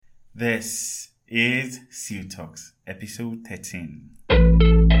This is Seal Talks, episode 13.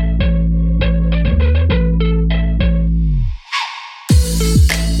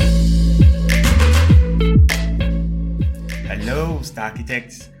 Hello, Star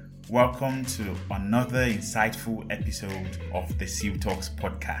Architects. Welcome to another insightful episode of the Seal Talks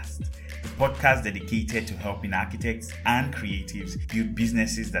podcast, the podcast dedicated to helping architects and creatives build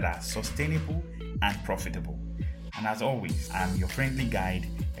businesses that are sustainable and profitable. And as always, I'm your friendly guide,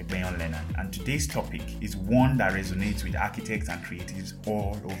 Egbeyon Leonard, and today's topic is one that resonates with architects and creatives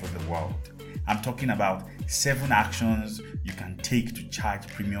all over the world. I'm talking about 7 actions you can take to charge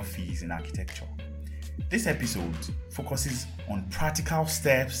premium fees in architecture. This episode focuses on practical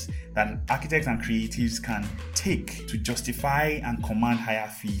steps that architects and creatives can take to justify and command higher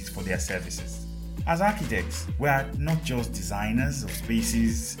fees for their services. As architects, we are not just designers of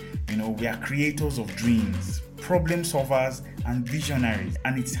spaces, we are creators of dreams, problem solvers, and visionaries,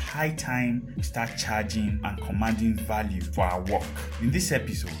 and it's high time we start charging and commanding value for our work. In this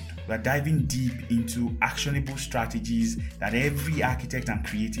episode, we are diving deep into actionable strategies that every architect and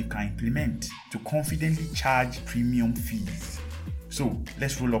creative can implement to confidently charge premium fees. So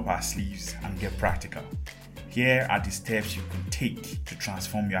let's roll up our sleeves and get practical. Here are the steps you can take to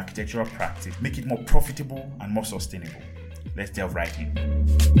transform your architectural practice, make it more profitable and more sustainable. Let's delve right in.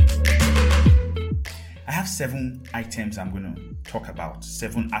 I have 7 items I'm going to talk about,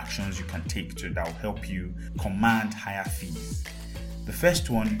 7 actions you can take that will help you command higher fees. The first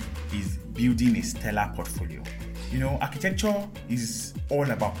one is building a stellar portfolio. Architecture is all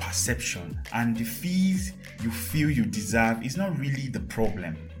about perception, and the fees you feel you deserve is not really the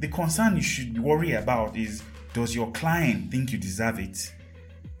problem. The concern you should worry about is, does your client think you deserve it?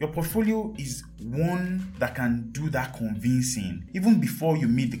 Your portfolio is one that can do that convincing even before you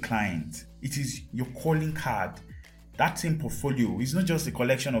meet the client. It is your calling card. That same portfolio is not just a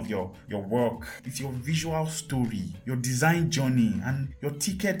collection of your work. It's your visual story, your design journey, and your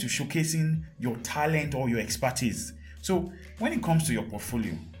ticket to showcasing your talent or your expertise. So when it comes to your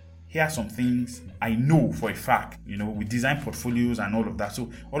portfolio, here are some things I know for a fact, with design portfolios and all of that.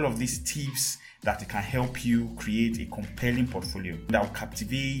 So all of these tips that can help you create a compelling portfolio that will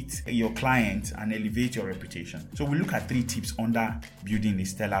captivate your client and elevate your reputation. So we look at 3 tips under building a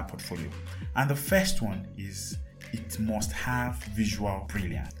stellar portfolio. And the first one is it must have visual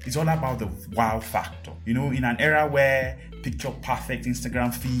brilliance. It's all about the wow factor. In an era where picture perfect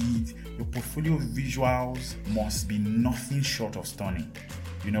Instagram feed, your portfolio visuals must be nothing short of stunning.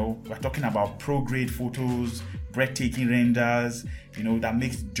 We're talking about pro-grade photos, breathtaking renders, that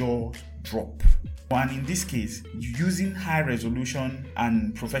makes jaw drop. And in this case, using high resolution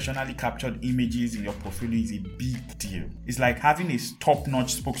and professionally captured images in your portfolio is a big deal. It's like having a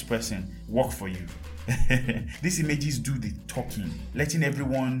top-notch spokesperson work for you. These images do the talking, letting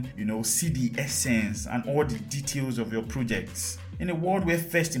everyone, see the essence and all the details of your projects. In a world where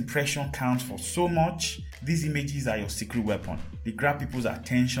first impression counts for so much, these images are your secret weapon. They grab people's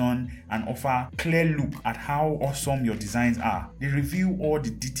attention and offer a clear look at how awesome your designs are. They reveal all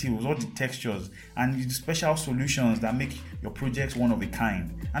the details, all the textures, and the special solutions that make your projects one of a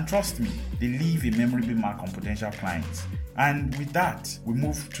kind. And trust me, they leave a memorable mark on potential clients. And with that, we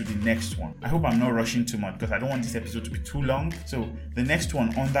move to the next one. I hope I'm not rushing too much because I don't want this episode to be too long. So the next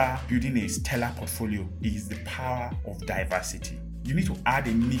one under building a stellar portfolio is the power of diversity. You need to add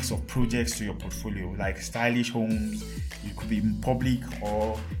a mix of projects to your portfolio, like stylish homes. It could be in public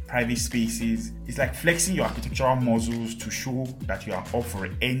or private spaces. It's like flexing your architectural muscles to show that you are up for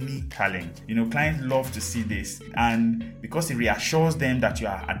any talent. Clients love to see this, and because it reassures them that you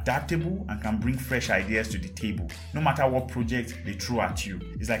are adaptable and can bring fresh ideas to the table, no matter what project they throw at you.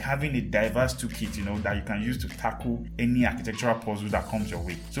 It's like having a diverse toolkit, that you can use to tackle any architectural puzzle that comes your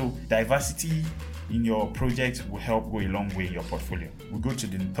way. So diversity in your project will help go a long way in your portfolio. We'll go to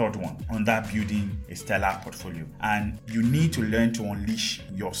the third one under building a stellar portfolio, and you need to learn to unleash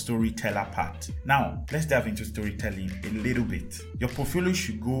your storyteller part. Now, let's dive into storytelling a little bit. Your portfolio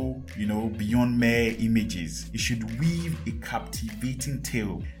should go, beyond mere images. It should weave a captivating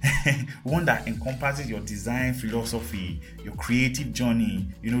tale, one that encompasses your design philosophy, your creative journey,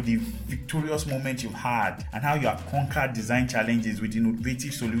 the victorious moment you've had, and how you have conquered design challenges with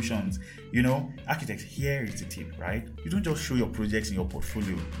innovative solutions. Architects, here is the tip, right? You don't just show your projects in your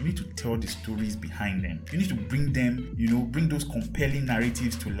portfolio. You need to tell the stories behind them. You need to bring them, bring those compelling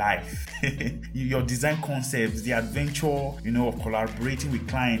narratives to to life. Your design concepts, the adventure, of collaborating with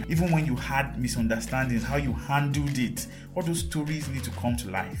clients, even when you had misunderstandings, how you handled it, all those stories need to come to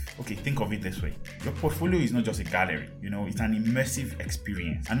life. Okay, think of it this way. Your portfolio is not just a gallery, it's an immersive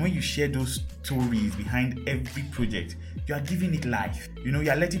experience. And when you share those stories behind every project, you are giving it life. You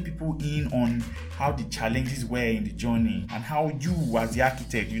are letting people in on how the challenges were in the journey and how you as the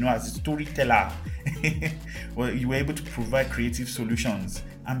architect, as a storyteller, well, you were able to provide creative solutions.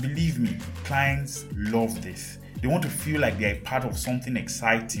 And believe me, clients love this. They want to feel like they are part of something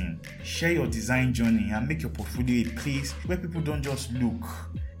exciting. Share your design journey and make your portfolio a place where people don't just look.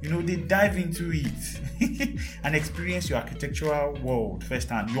 They dive into it and experience your architectural world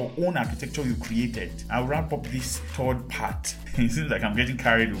firsthand, your own architecture you created. I'll wrap up this third part. It seems like I'm getting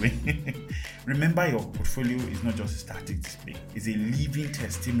carried away. Remember, your portfolio is not just a static display. It's a living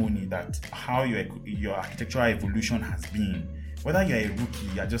testimony that how your architectural evolution has been. Whether you're a rookie,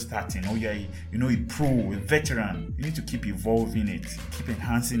 you're just starting, or you're a pro, a veteran, you need to keep evolving it, keep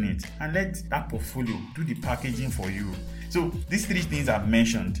enhancing it, and let that portfolio do the packaging for you. So these three things I've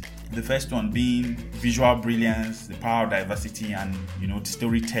mentioned, the first one being visual brilliance, the power of diversity, and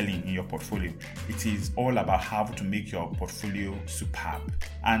storytelling in your portfolio. It is all about how to make your portfolio superb.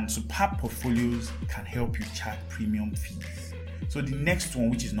 And superb portfolios can help you charge premium fees. So the next one,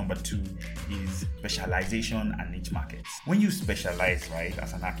 which is number 2, is specialization and niche markets. When you specialize, right,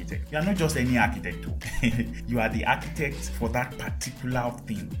 as an architect, you are not just any architect. You are the architect for that particular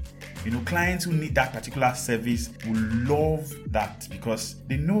thing. Clients who need that particular service will love that because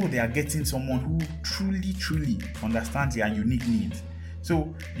they know they are getting someone who truly understands their unique needs.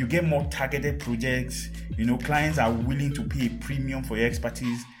 So you get more targeted projects, clients are willing to pay a premium for your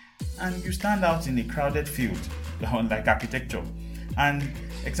expertise, and you stand out in a crowded field like architecture. And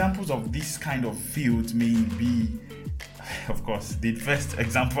examples of this kind of field may be, of course, the first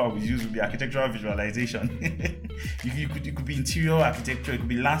example I would use would be architectural visualization. It could be interior architecture, it could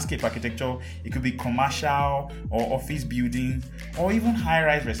be landscape architecture, it could be commercial or office buildings, or even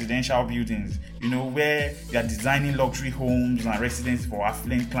high-rise residential buildings, where you are designing luxury homes and residences for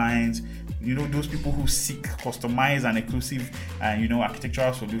affluent clients. Those people who seek customized and exclusive,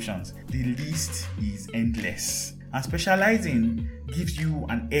 architectural solutions. The list is endless. And specializing gives you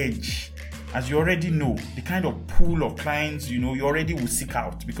an edge. As you already know, the kind of pool of clients, you already will seek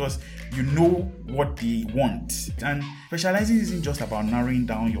out because you know what they want. And specializing isn't just about narrowing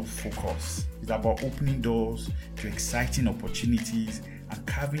down your focus. It's about opening doors to exciting opportunities and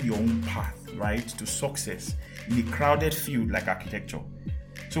carving your own path, right, to success in a crowded field like architecture.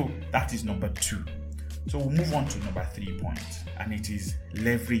 So that is number 2. So we'll move on to number 3 point, and it is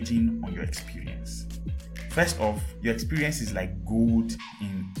leveraging on your experience. First off, your experience is like gold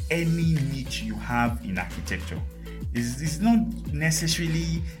in any niche you have in architecture. It's not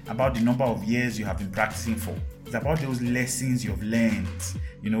necessarily about the number of years you have been practicing for. It's about those lessons you've learned,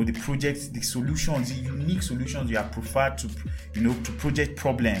 the projects, the solutions, the unique solutions you have preferred to project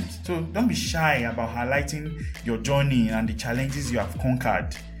problems. So don't be shy about highlighting your journey and the challenges you have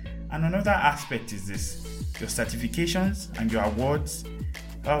conquered. And another aspect is this: your certifications and your awards.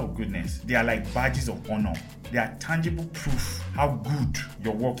 Oh goodness, they are like badges of honor. They are tangible proof how good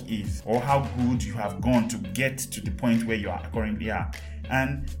your work is or how good you have gone to get to the point where you are currently are.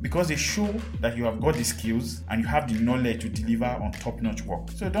 And because they show that you have got the skills and you have the knowledge to deliver on top-notch work.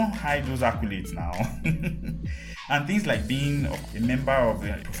 So don't hide those accolades now. And things like being a member of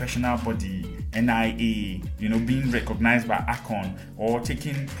a professional body, NIA, being recognized by ACON, or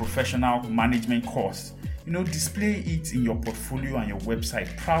taking professional management course. Display it in your portfolio and your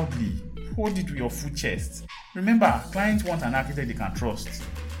website proudly. Hold it with your full chest. Remember, clients want an architect they can trust.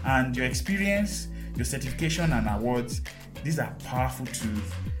 And your experience, your certification and awards, these are powerful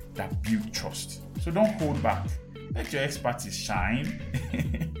tools that build trust. So don't hold back. Let your expertise shine.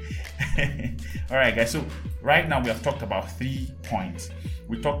 Alright guys, so right now we have talked about 3 points.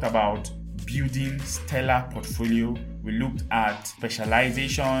 We talked about building stellar portfolio. We looked at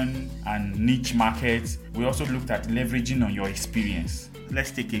specialization and niche markets. We also looked at leveraging on your experience.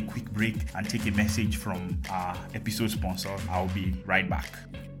 Let's take a quick break and take a message from our episode sponsor. I'll be right back.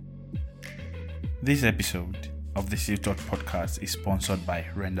 This episode of the Safe Talk podcast is sponsored by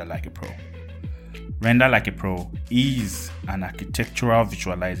Render Like a Pro. Render Like a Pro is an architectural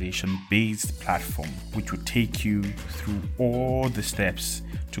visualization based platform which will take you through all the steps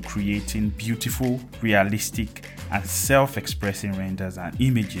to creating beautiful, realistic, and self-expressing renders and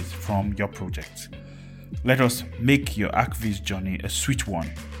images from your project. Let us make your ArchViz journey a sweet one.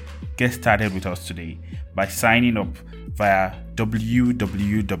 Get started with us today by signing up via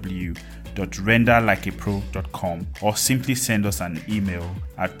www.render-like-pro.com support.renderlikeapro.com or simply send us an email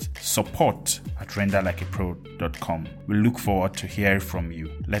at support@renderlikeapro.com. We look forward to hearing from you.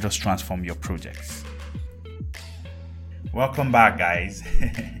 Let us transform your projects. Welcome back, guys.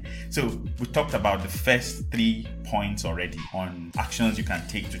 So we talked about the first 3 points already on actions you can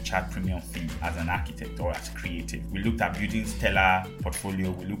take to charge premium fee as an architect or as creative. We looked at building stellar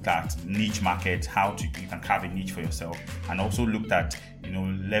portfolio. We looked at niche market, you can carve a niche for yourself, and also looked at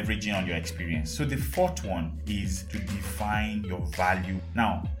leveraging on your experience. So the fourth one is to define your value.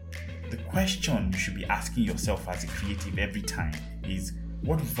 Now, the question you should be asking yourself as a creative every time is,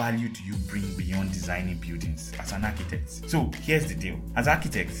 what value do you bring beyond designing buildings as an architect? So here's the deal. As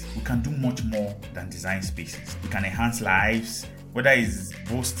architects, we can do much more than design spaces. We can enhance lives, whether it's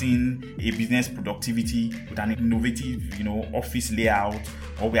boosting a business productivity with an innovative, office layout,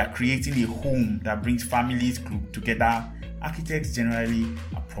 or we are creating a home that brings families together. Architects generally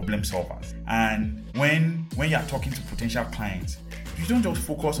are problem solvers. And when you are talking to potential clients, you don't just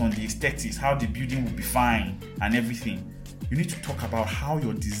focus on the aesthetics, how the building will be fine and everything. You need to talk about how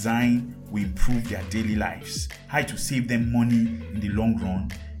your design will improve their daily lives, how to save them money in the long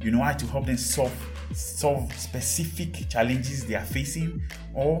run, how to help them solve specific challenges they are facing,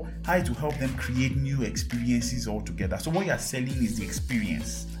 or how to help them create new experiences altogether. So what you are selling is the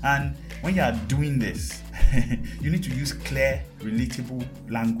experience. And when you are doing this, you need to use clear, relatable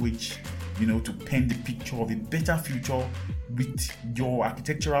language, to paint the picture of a better future with your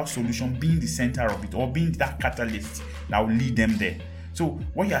architectural solution being the center of it, or being that catalyst that will lead them there. So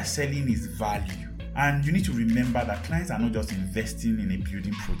what you are selling is value. And you need to remember that clients are not just investing in a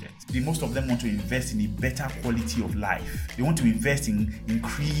building project. Most of them want to invest in a better quality of life. They want to invest in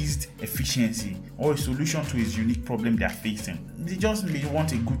increased efficiency or a solution to a unique problem they are facing. They just may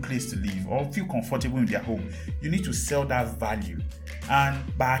want a good place to live or feel comfortable in their home. You need to sell that value. And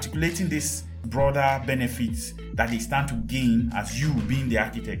by articulating this broader benefits that they stand to gain as you being the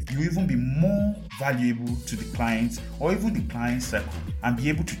architect, you even be more valuable to the clients or even the client circle and be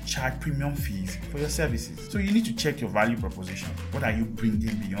able to charge premium fees for your services. So you need to check your value proposition. What are you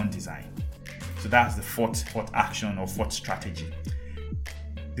bringing beyond design? So that's the fourth action or fourth strategy.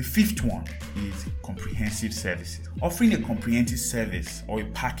 The fifth one is comprehensive services. Offering a comprehensive service or a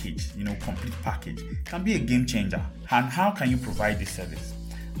package, complete package, can be a game changer. And how can you provide this service?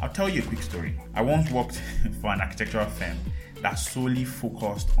 I'll tell you a quick story. I once worked for an architectural firm that solely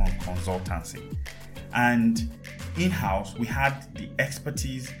focused on consultancy. And in-house, we had the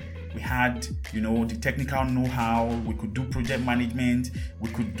expertise, we had, the technical know-how, we could do project management,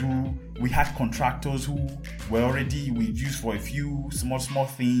 we had contractors who were already we used for a few small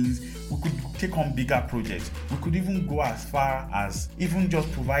things. We could take on bigger projects. We could even go as far as even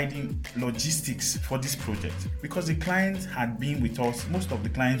just providing logistics for this project, because the clients had been with us. Most of the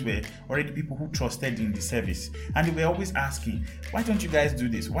clients were already people who trusted in the service, and they were always asking, why don't you guys do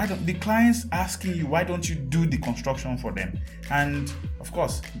this? Why don't the clients asking you, why don't you do the construction for them? And of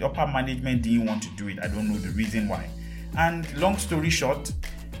course, the upper management didn't want to do it. I don't know the reason why. And long story short,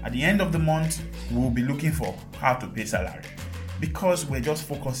 at the end of the month, we'll be looking for how to pay salary, because we're just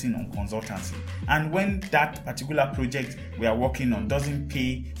focusing on consultancy. And when that particular project we are working on doesn't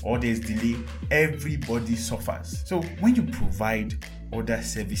pay or there's delay, everybody suffers. So when you provide other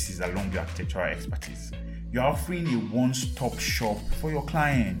services along your architectural expertise, you're offering a one-stop shop for your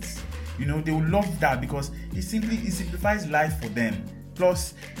clients. They will love that because it simplifies life for them.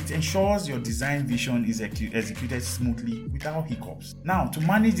 Plus, it ensures your design vision is executed smoothly without hiccups. Now, to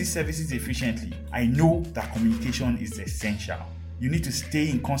manage these services efficiently, I know that communication is essential. You need to stay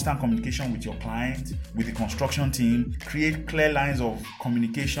in constant communication with your client, with the construction team, create clear lines of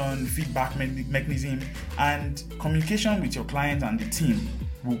communication, feedback mechanism, and communication with your client and the team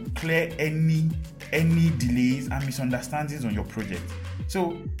will clear any delays and misunderstandings on your project.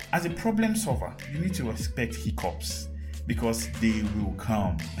 So, as a problem solver, you need to expect hiccups, because they will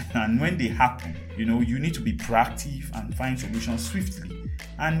come. And when they happen, you need to be proactive and find solutions swiftly.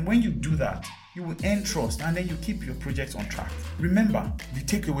 And when you do that, you will earn trust, and then you keep your projects on track. Remember, the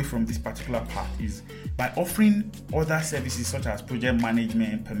takeaway from this particular part is by offering other services such as project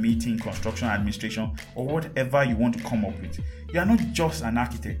management, permitting, construction administration, or whatever you want to come up with, you are not just an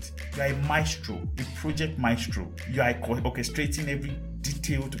architect, you are a maestro, a project maestro. You are orchestrating every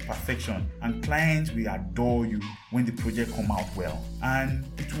detail to perfection, and clients will adore you when the project come out well. And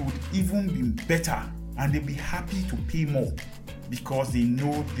it would even be better, and they'll be happy to pay more, because they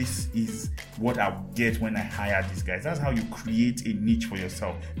know this is what I'll get when I hire these guys. That's how you create a niche for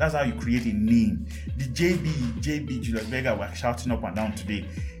yourself. That's how you create a name. The JB Julius Berger were shouting up and down today.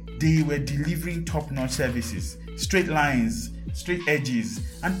 They were delivering top-notch services, straight lines, straight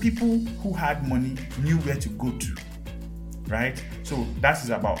edges, and people who had money knew where to go to, right? So that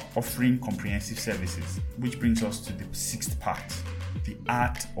is about offering comprehensive services, which brings us to the 6th part, the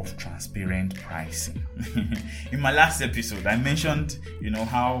art of transparent pricing. In my last episode, I mentioned,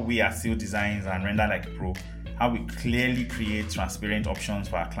 how we at SEAL Designs and Render Like a Pro, how we clearly create transparent options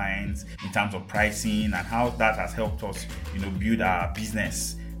for our clients in terms of pricing, and how that has helped us, build our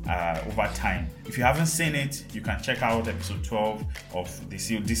business over time. If you haven't seen it, you can check out episode 12 of this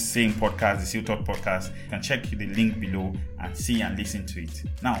same podcast, the SEAL Talk podcast. You can check the link below and see and listen to it.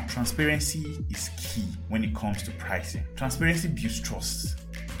 Now, transparency is key when it comes to pricing. Transparency builds trust.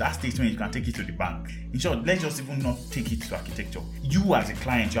 That statement, you can take it to the bank. In short, let's just even not take it to architecture. You as a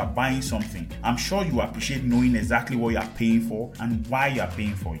client, you are buying something. I'm sure you appreciate knowing exactly what you are paying for and why you are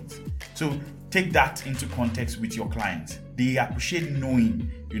paying for it. So take that into context with your clients. They appreciate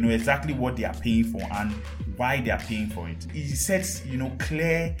knowing, exactly what they are paying for and why they are paying for it. It sets,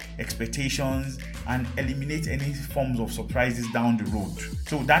 clear expectations and eliminates any forms of surprises down the road.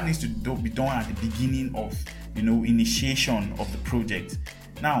 So that needs to be done at the beginning of, initiation of the project.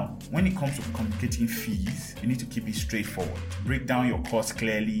 Now, when it comes to communicating fees, you need to keep it straightforward. Break down your costs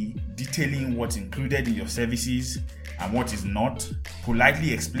clearly, detailing what's included in your services and what is not.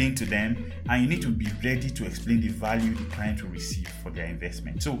 Politely explain to them, and you need to be ready to explain the value the client will receive for their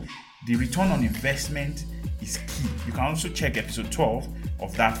investment. So, the return on investment is key. You can also check episode 12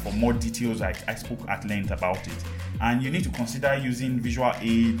 of that for more details. I spoke at length about it. And you need to consider using visual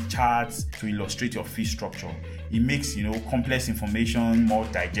aid, charts to illustrate your fee structure. It makes, complex information more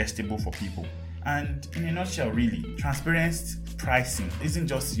digestible for people. And in a nutshell, really, transparent pricing isn't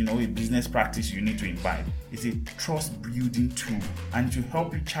just, a business practice you need to imbibe. It's a trust-building tool, and it will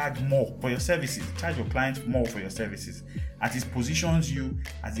help you charge more for your services. Charge your clients more for your services, as it positions you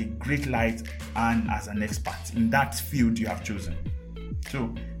as a great light and as an expert in that field you have chosen.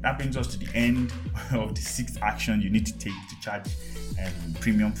 So that brings us to the end of the 6th action you need to take to charge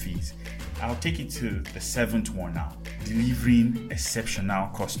premium fees. I'll take it to the 7th one now: delivering exceptional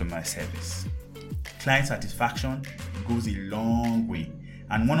customer service. Client satisfaction goes a long way,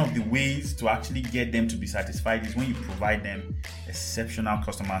 and one of the ways to actually get them to be satisfied is when you provide them exceptional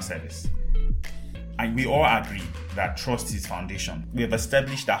customer service. And we all agree that trust is foundation. We have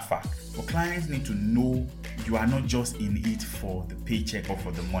established that fact. But clients need to know you are not just in it for the paycheck or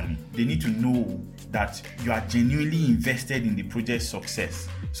for the money. They need to know that you are genuinely invested in the project's success.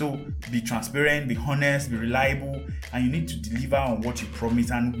 So be transparent, be honest, be reliable, and you need to deliver on what you promised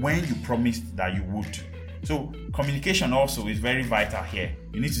and when you promised that you would. So communication also is very vital here.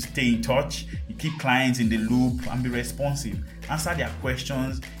 You need to stay in touch, you keep clients in the loop and be responsive. Answer their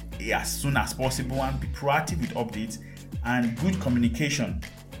questions as soon as possible and be proactive with updates. And good communication,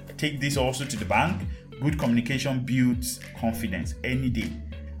 take this also to the bank. Good communication builds confidence any day.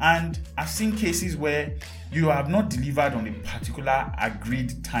 And I've seen cases where you have not delivered on a particular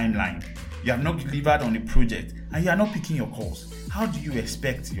agreed timeline. You have not delivered on a project and you are not picking your calls. How do you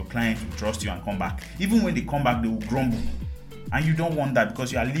expect your client to trust you and come back? Even when they come back, they will grumble. And you don't want that,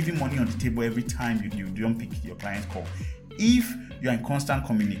 because you are leaving money on the table every time you don't pick your client's call. If you are in constant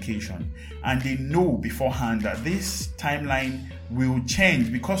communication and they know beforehand that this timeline will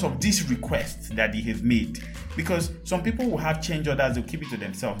change because of this request that they have made, because some people will have change orders, they'll keep it to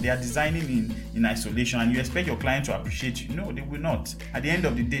themselves. They are designing in isolation, and you expect your client to appreciate you. No, they will not. At the end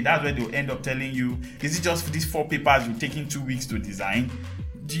of the day, that's where they'll end up telling you, is it just for these 4 papers you're taking 2 weeks to design?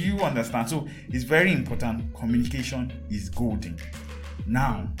 Do you understand? So it's very important. Communication is golden.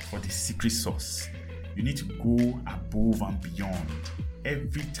 Now for the secret sauce. You need to go above and beyond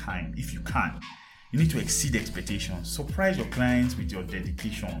every time if you can. You need to exceed expectations. Surprise your clients with your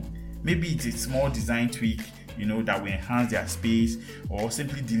dedication. Maybe it's a small design tweak, that will enhance their space, or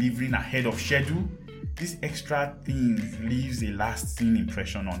simply delivering ahead of schedule. These extra things leaves a lasting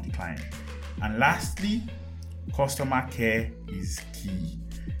impression on the client. And lastly, customer care is key.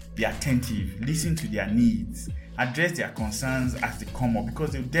 Be attentive, listen to their needs, address their concerns as they come up,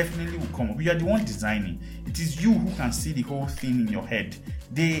 because they definitely will come up. You are the one designing. It is you who can see the whole thing in your head.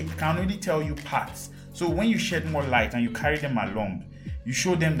 They can only tell you parts. So when you shed more light and you carry them along, you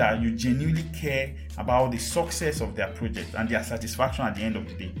show them that you genuinely care about the success of their project and their satisfaction at the end of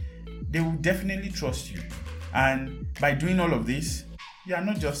the day. They will definitely trust you. And by doing all of this, you are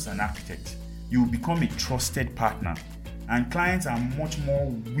not just an architect. You will become a trusted partner. And clients are much more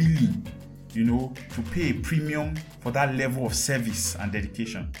willing, to pay a premium for that level of service and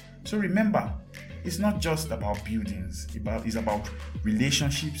dedication. So remember, it's not just about buildings. It's about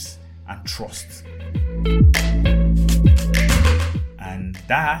relationships and trust. And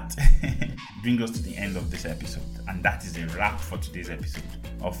that brings us to the end of this episode. And that is a wrap for today's episode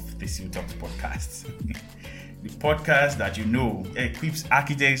of the Seal Talks podcast. The podcast that equips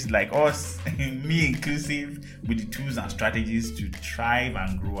architects like us, me inclusive, with the tools and strategies to thrive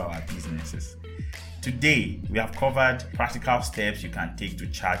and grow our businesses. Today, we have covered practical steps you can take to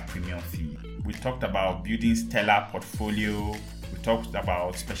charge premium fee. We talked about building stellar portfolio. We talked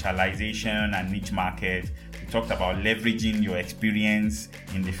about specialization and niche market. We talked about leveraging your experience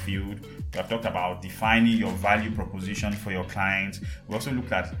in the field. We have talked about defining your value proposition for your clients. We also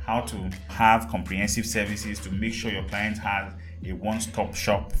looked at how to have comprehensive services to make sure your clients have a one-stop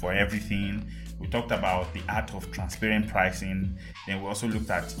shop for everything. We talked about the art of transparent pricing. Then we also looked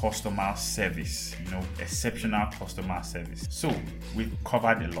at customer service, exceptional customer service. So we've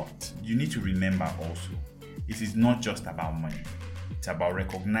covered a lot. You need to remember also, it is not just about money. It's about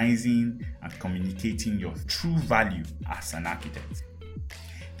recognizing and communicating your true value as an architect.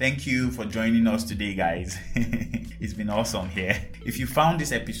 Thank you for joining us today, guys. It's been awesome here. If you found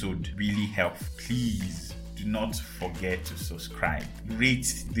this episode really helpful, please do not forget to subscribe.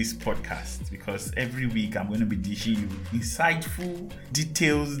 Rate this podcast, because every week I'm going to be dishing you insightful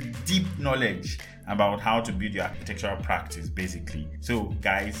details, deep knowledge about how to build your architectural practice, basically. So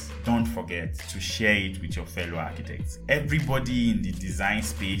guys, don't forget to share it with your fellow architects. Everybody in the design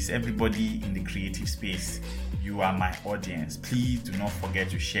space, everybody in the creative space, you are my audience. Please do not forget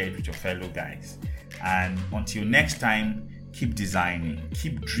to share it with your fellow guys. And until next time, keep designing,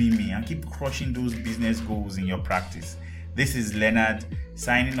 keep dreaming, and keep crushing those business goals in your practice. This is Leonard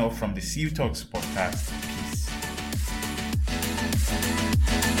signing off from the Seal Talks podcast.